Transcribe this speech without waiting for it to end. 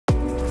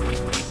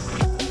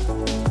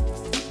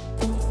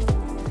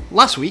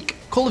Last week,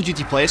 Call of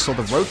Duty players saw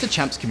the Road to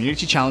Champs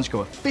Community Challenge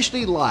go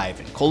officially live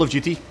in Call of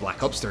Duty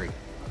Black Ops 3.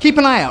 Keep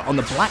an eye out on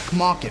the black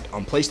market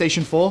on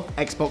PlayStation 4,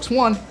 Xbox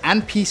One,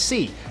 and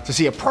PC to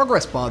see a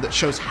progress bar that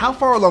shows how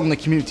far along the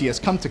community has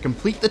come to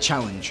complete the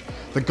challenge.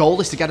 The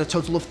goal is to get a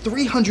total of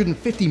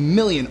 350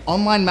 million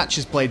online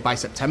matches played by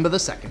September the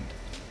 2nd.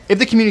 If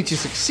the community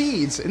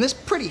succeeds in this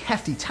pretty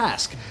hefty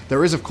task,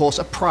 there is of course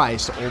a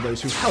prize to all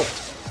those who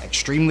helped: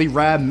 extremely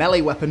rare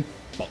melee weapon,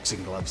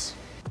 boxing gloves.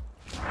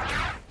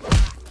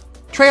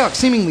 Treyarch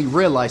seemingly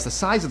realized the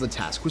size of the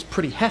task was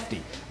pretty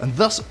hefty, and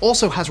thus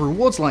also has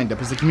rewards lined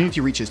up as the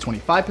community reaches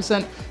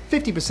 25%,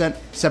 50%,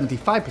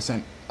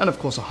 75%, and of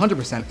course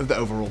 100% of the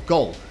overall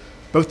goal.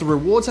 Both the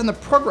rewards and the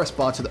progress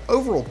bar to the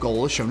overall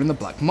goal are shown in the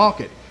black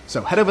market,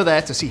 so head over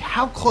there to see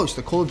how close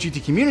the Call of Duty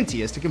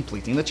community is to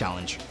completing the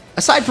challenge.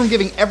 Aside from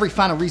giving every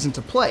fan a reason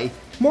to play,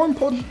 more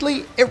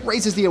importantly, it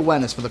raises the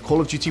awareness for the Call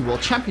of Duty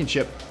World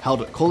Championship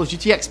held at Call of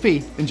Duty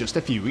XP in just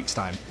a few weeks'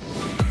 time.